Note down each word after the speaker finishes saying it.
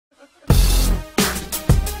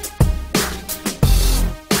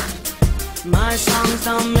My songs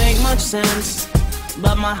don't make much sense,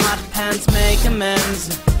 but my hot pants make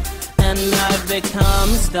amends. And I've become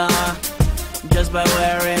a star just by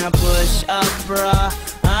wearing a push-up bra.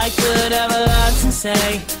 I could have a lot to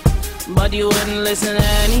say, but you wouldn't listen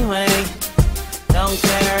anyway. Don't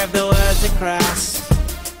care if the words are crass,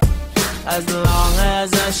 as long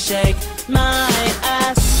as I shake my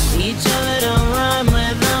ass. Each other don't rhyme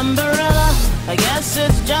with umbrella. I guess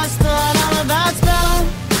it's just that I'm a bad speller.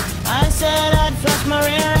 I said I'd flush my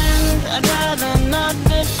rear end. I'd rather not,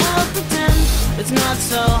 but I'll pretend. It's not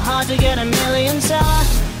so hard to get a million seller.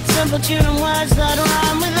 Simple tune and words that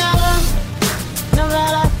rhyme with Ella,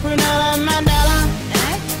 Novella, Brunella, Mandela.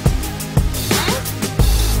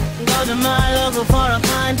 Go to my local for a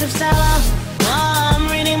pint of Stella while I'm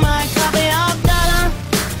reading my copy of Dollar.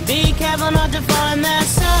 Be careful not to fall in their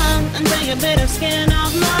sun and take a bit of skin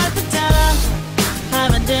off my patella.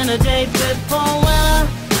 Have a dinner date with Paul Weller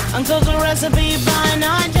and cook a recipe by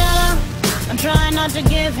Nigella, and try not to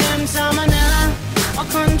give him salmonella or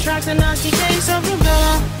contract a nasty case of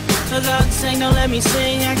rubella. For God's sake, don't let me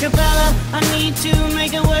sing a cappella. I need to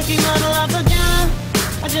make a working model of a dinner.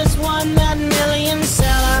 I just want that million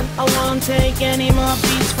seller. I won't take any more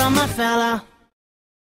beats from my fella.